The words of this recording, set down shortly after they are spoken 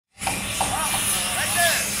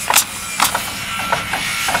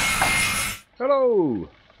Hello,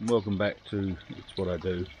 and welcome back to It's What I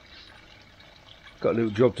Do. Got a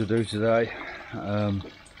little job to do today. I've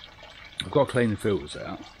got to clean the filters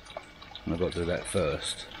out, and I've got to do that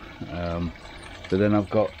first. But then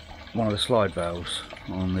I've got one of the slide valves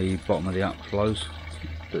on the bottom of the upflows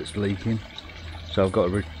that's leaking, so I've got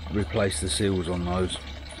to replace the seals on those.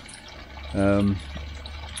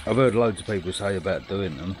 I've heard loads of people say about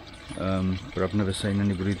doing them, but I've never seen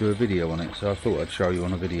anybody do a video on it, so I thought I'd show you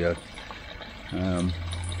on a video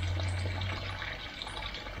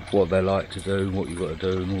what they like to do, what you've got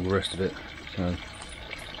to do, and all the rest of it. So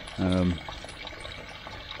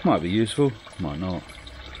might be useful, might not,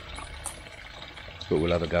 but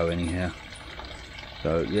we'll have a go anyhow.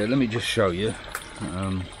 So yeah, let me just show you,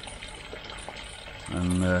 and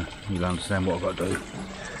you'll understand what I've got to do.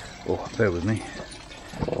 Oh, bear with me.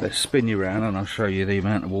 Let's spin you around and I'll show you the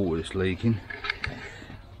amount of water that's leaking.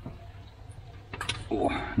 Oh,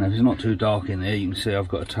 now if it's not too dark in there, you can see I've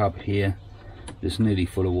got a tub here that's nearly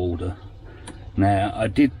full of water. Now I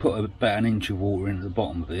did put about an inch of water into the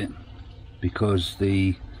bottom of it because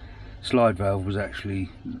the slide valve was actually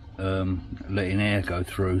letting air go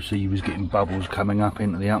through, so you was getting bubbles coming up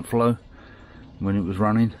into the upflow when it was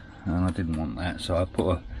running, and I didn't want that, so I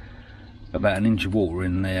put about an inch of water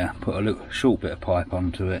in there, put a little short bit of pipe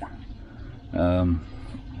onto it.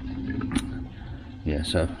 Yeah,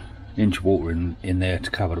 so inch of water in there to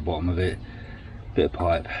cover the bottom of it, bit of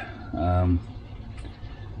pipe,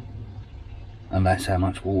 and that's how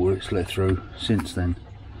much water it's let through since then.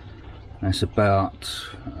 That's about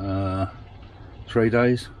 3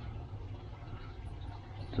 days.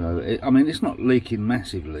 So I mean, it's not leaking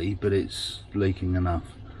massively, but it's leaking enough,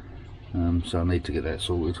 so I need to get that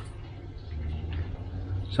sorted.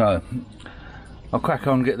 So I'll crack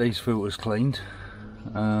on and get these filters cleaned.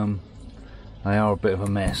 They are a bit of a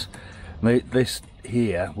mess. This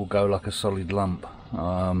here will go like a solid lump.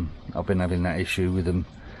 I've been having that issue with them,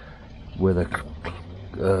 where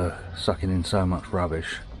they're sucking in so much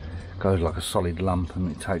rubbish. It goes like a solid lump, and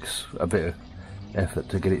it takes a bit of effort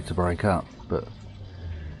to get it to break up. But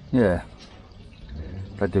yeah,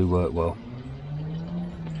 they do work well.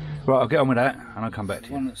 Right, I'll get on with that and I'll come back to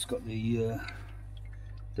you. One that's got the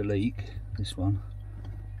leak, this one.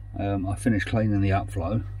 I finished cleaning the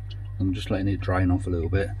upflow. I'm just letting it drain off a little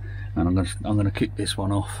bit, and I'm going to kick this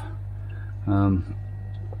one off,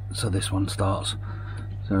 so this one starts.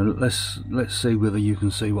 So let's see whether you can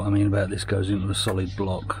see what I mean about this goes into a solid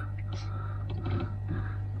block.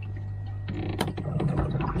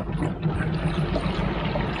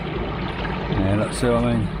 Yeah, let's see what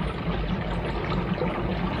I mean.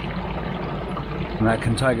 And that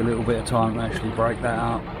can take a little bit of time to actually break that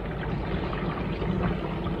up.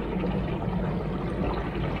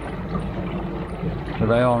 But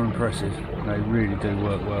they are impressive, they really do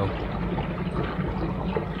work well.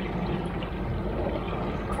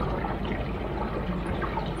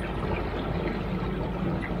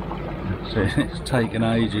 So it's taken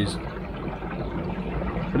ages,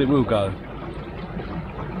 but it will go.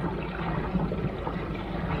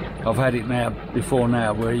 I've had it before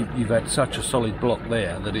now where you've had such a solid block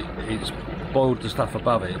there that it's boiled the stuff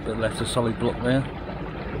above it but left a solid block there.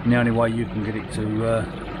 And the only way you can get it to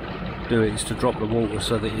do it is to drop the water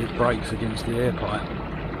so that it breaks against the air pipe.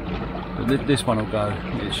 But this one will go.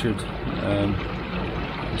 It should.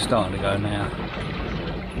 It's starting to go now.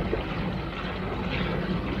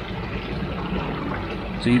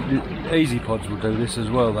 See, the easy pods will do this as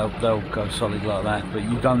well. They'll go solid like that, but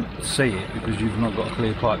you don't see it because you've not got a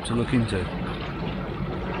clear pipe to look into.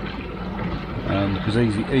 Because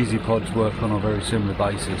easy pods work on a very similar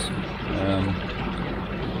basis.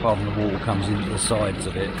 Apart from the water comes into the sides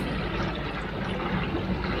of it.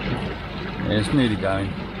 Yeah, it's nearly going.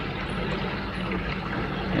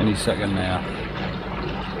 Any second now.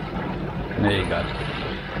 There you go.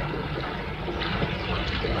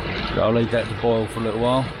 So I'll leave that to boil for a little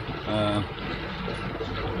while,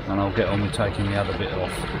 and I'll get on with taking the other bit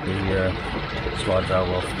off, the slide valve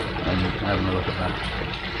off, and having a look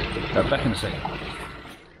at that. Back in a second.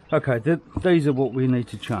 Okay, these are what we need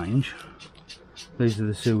to change. These are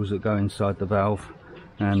the seals that go inside the valve,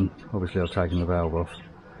 and obviously I've taken the valve off.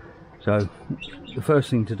 So the first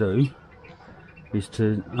thing to do is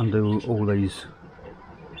to undo all these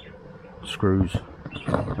screws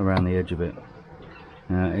around the edge of it.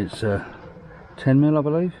 It's 10mm, I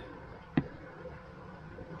believe.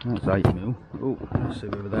 That's 8mm. Oh, let's see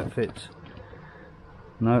whether that fits.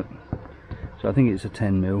 No, so I think it's a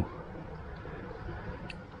 10mm.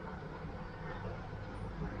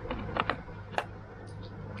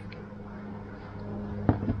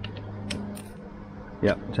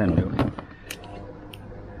 Yep, 10mm.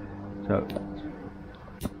 So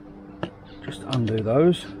just undo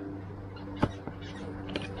those.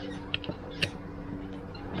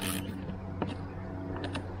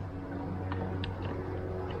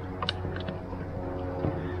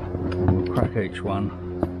 We'll crack each one.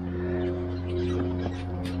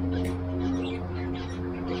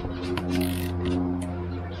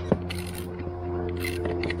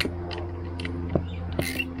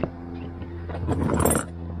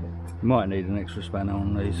 Might need an extra spanner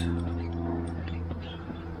on these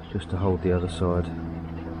just to hold the other side.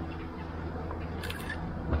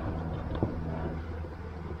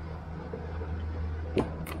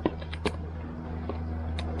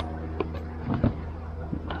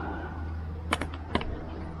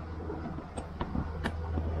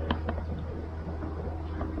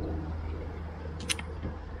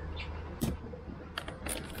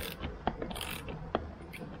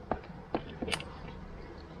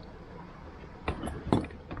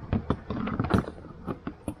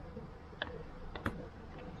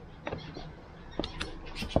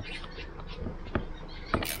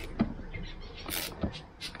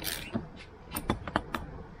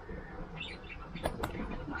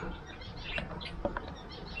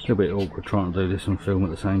 It's a bit awkward trying to do this and film at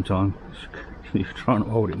the same time. You're trying to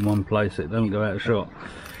hold it in one place so it doesn't go out of shot.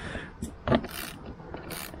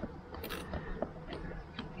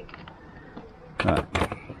 Right.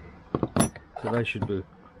 So they should be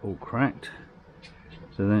all cracked.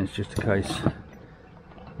 So then it's just a case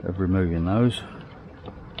of removing those.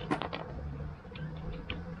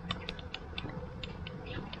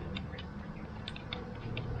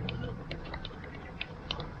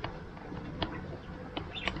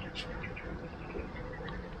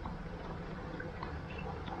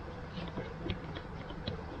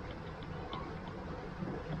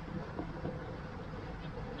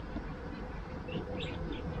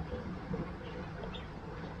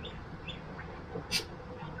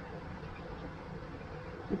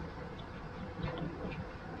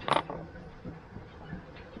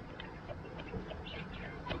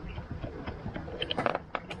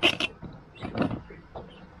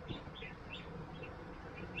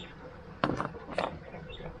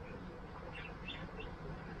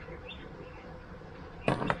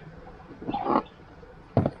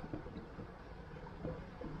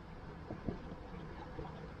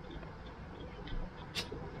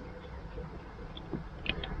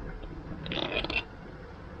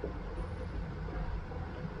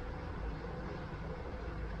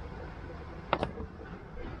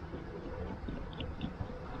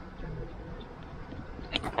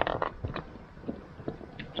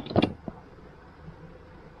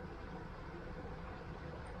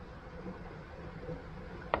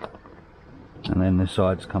 And then the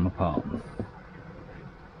sides come apart.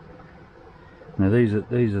 Now these are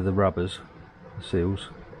the rubbers, the seals,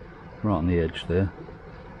 right on the edge there.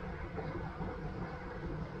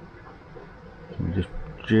 We just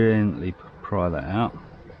gently pry that out,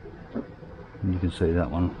 and you can see that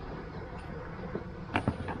one.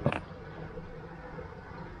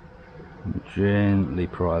 Gently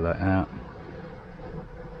pry that out.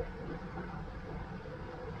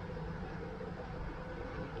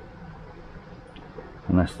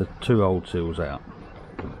 And that's the two old seals out.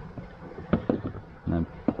 Now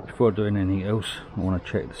before doing anything else, I want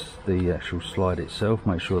to check the actual slide itself,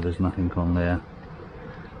 make sure there's nothing on there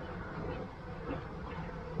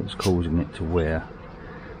that's causing it to wear.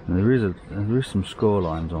 And there is some score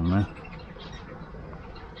lines on there,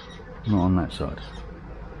 not on that side.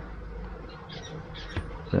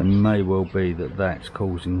 So it may well be that that's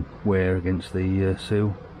causing wear against the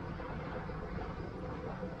seal.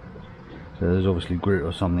 So there's obviously grit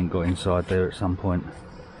or something got inside there at some point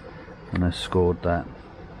and has scored that.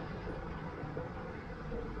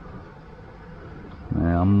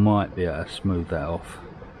 Now I might be able to smooth that off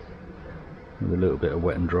with a little bit of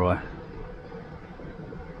wet and dry.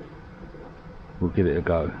 We'll give it a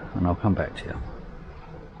go and I'll come back to you.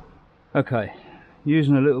 Okay,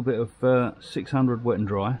 using a little bit of 600 wet and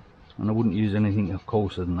dry, and I wouldn't use anything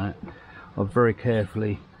coarser than that. I've very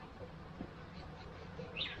carefully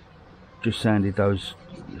just sanded those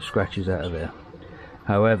scratches out of there.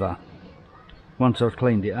 However, once I've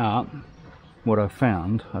cleaned it up, what I've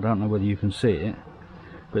found, I don't know whether you can see it,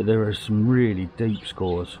 but there are some really deep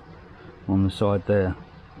scores on the side there,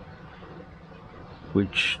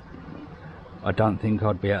 which I don't think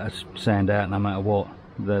I'd be able to sand out no matter what.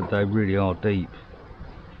 They really are deep.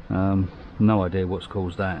 No idea what's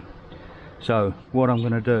caused that. So what I'm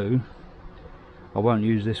going to do, I won't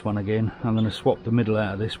use this one again. I'm going to swap the middle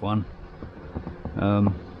out of this one.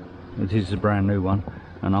 It is a brand new one,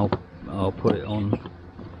 and I'll put it on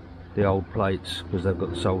the old plates, because they've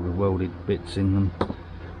got the soldered welded bits in them,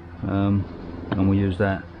 and we'll use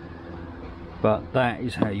that. But that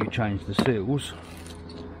is how you change the seals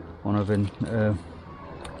on a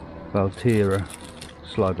Valtera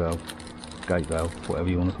slide valve, gate valve, whatever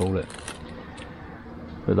you want to call it.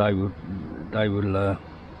 But they will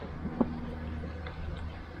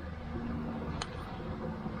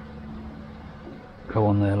go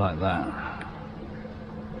on there like that.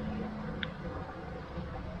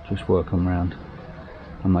 Just work them round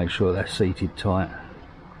and make sure they're seated tight.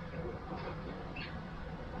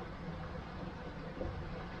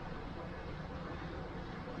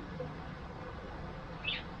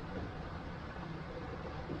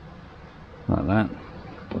 Like that.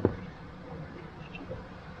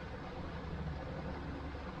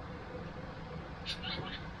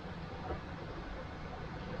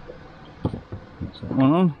 That's that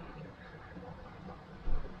one on.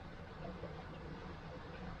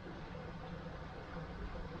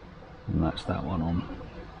 And that's that one on.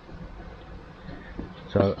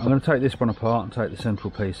 So I'm going to take this one apart and take the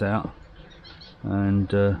central piece out and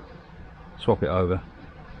swap it over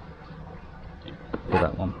for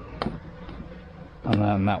that one. And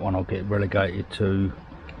then that one I'll get relegated to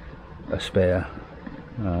a spare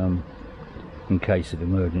in case of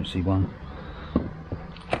emergency one.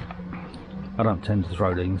 I don't tend to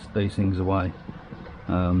throw these things away,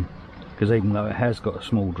 because even though it has got a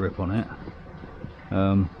small drip on it,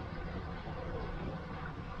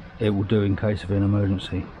 it will do in case of an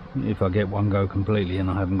emergency. If I get one go completely and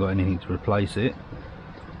I haven't got anything to replace it,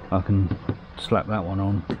 I can slap that one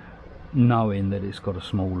on knowing that it's got a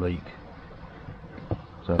small leak.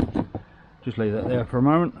 So just leave that there for a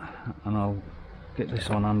moment and I'll get this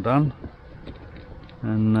one undone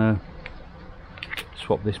and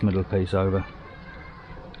swap this middle piece over.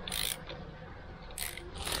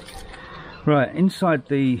 Right, inside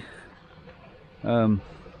the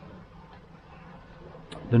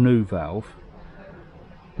new valve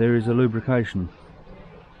there is a lubrication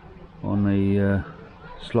on the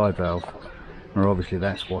slide valve. Now obviously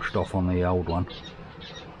that's washed off on the old one.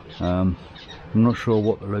 I'm not sure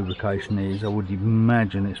what the lubrication is. I would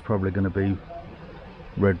imagine it's probably going to be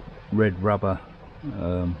red rubber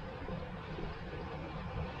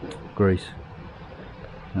grease.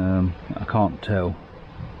 I can't tell.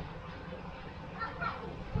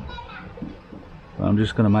 But I'm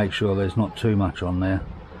just going to make sure there's not too much on there.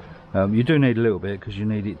 You do need a little bit because you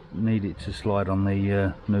need it to slide on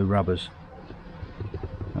the new rubbers.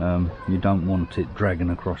 You don't want it dragging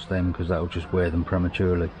across them because that will just wear them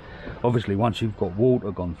prematurely. Obviously once you've got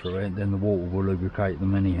water gone through it, then the water will lubricate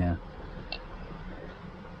them anyhow.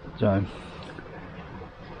 So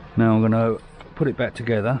now I'm going to put it back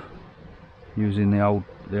together using the old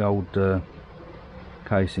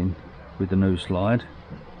casing with the new slide.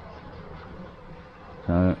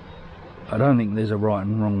 So I don't think there's a right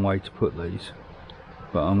and wrong way to put these,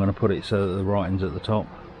 but I'm going to put it so that the writing's at the top.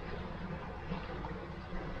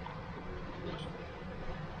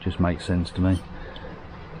 Just makes sense to me.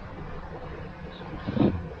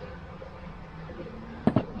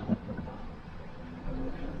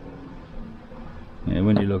 Yeah,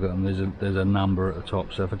 when you look at them, there's a number at the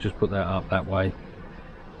top. So if I just put that up that way,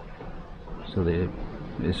 so that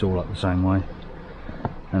it's all up the same way,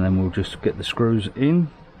 and then we'll just get the screws in.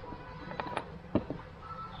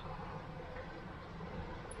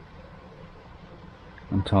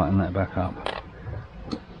 And tighten that back up.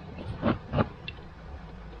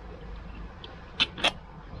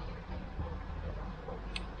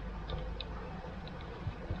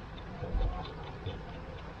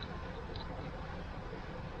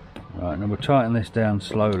 Right, now we'll tighten this down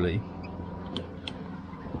slowly,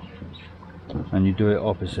 and you do it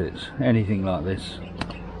opposites. Anything like this,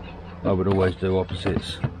 I would always do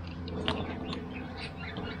opposites.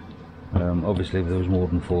 Obviously if there was more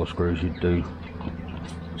than 4 screws you'd do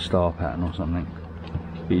star pattern or something,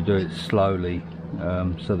 but you do it slowly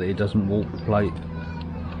so that it doesn't warp the plate,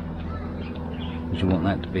 because you want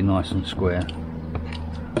that to be nice and square.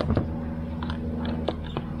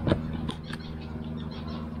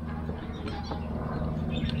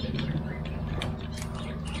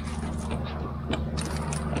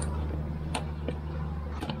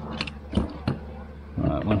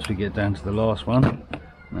 Right, once we get down to the last one,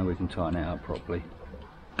 now we can tighten it up properly.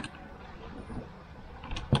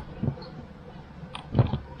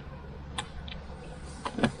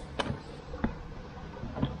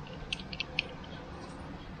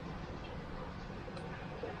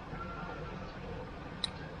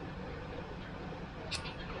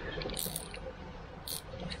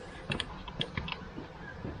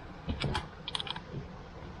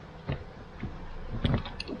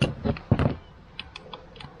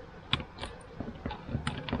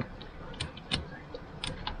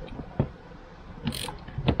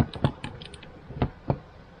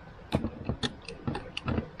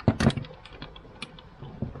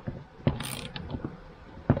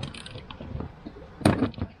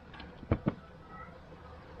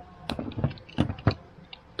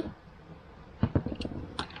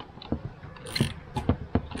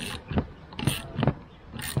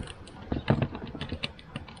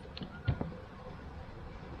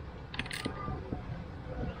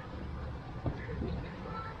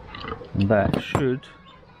 that should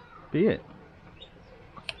be it.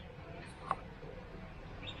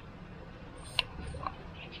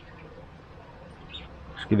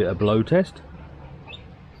 Let's give it a blow test.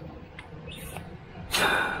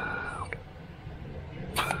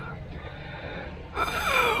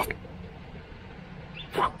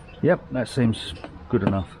 Yep, that seems good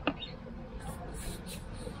enough.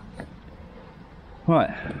 Right,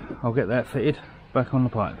 I'll get that fitted back on the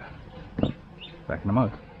pipe. Back in the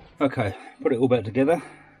mode. Okay, put it all back together.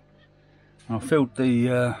 I filled the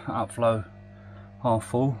upflow half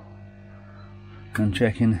full and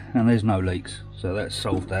checking, and there's no leaks, so that's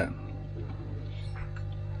solved that.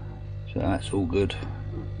 So that's all good.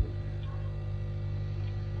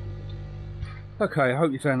 Okay, I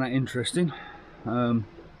hope you found that interesting. You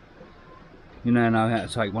now know how to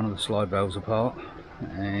take one of the slide valves apart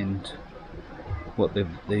and what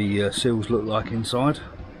the seals look like inside,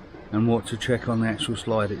 and what to check on the actual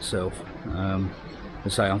slide itself. I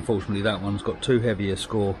say, unfortunately, that one's got too heavy a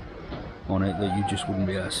score on it that you just wouldn't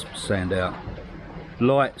be able to sand out.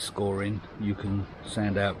 Light scoring you can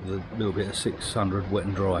sand out with a little bit of 600 wet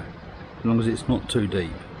and dry, as long as it's not too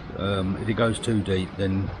deep. If it goes too deep,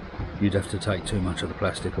 then you'd have to take too much of the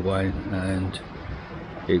plastic away, and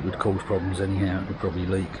it would cause problems anyhow. It would probably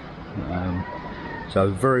leak.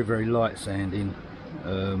 So very, very light sanding.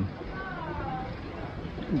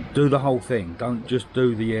 Do the whole thing, don't just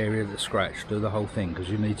do the area that's scratched, do the whole thing, because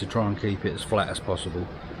you need to try and keep it as flat as possible.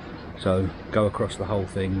 So go across the whole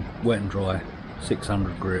thing, wet and dry,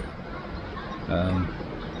 600 grit, and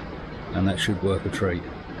that should work a treat.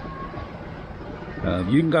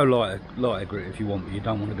 You can go lighter grit if you want, but you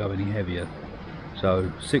don't want to go any heavier.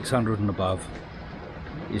 So 600 and above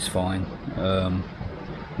is fine,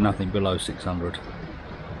 nothing below 600.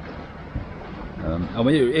 I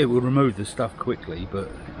mean, it will remove the stuff quickly, but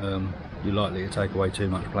you're likely to take away too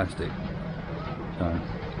much plastic. So,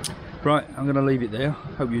 right, I'm going to leave it there.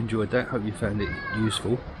 Hope you enjoyed that, hope you found it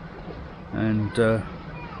useful, and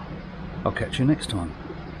I'll catch you next time.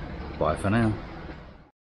 Bye for now.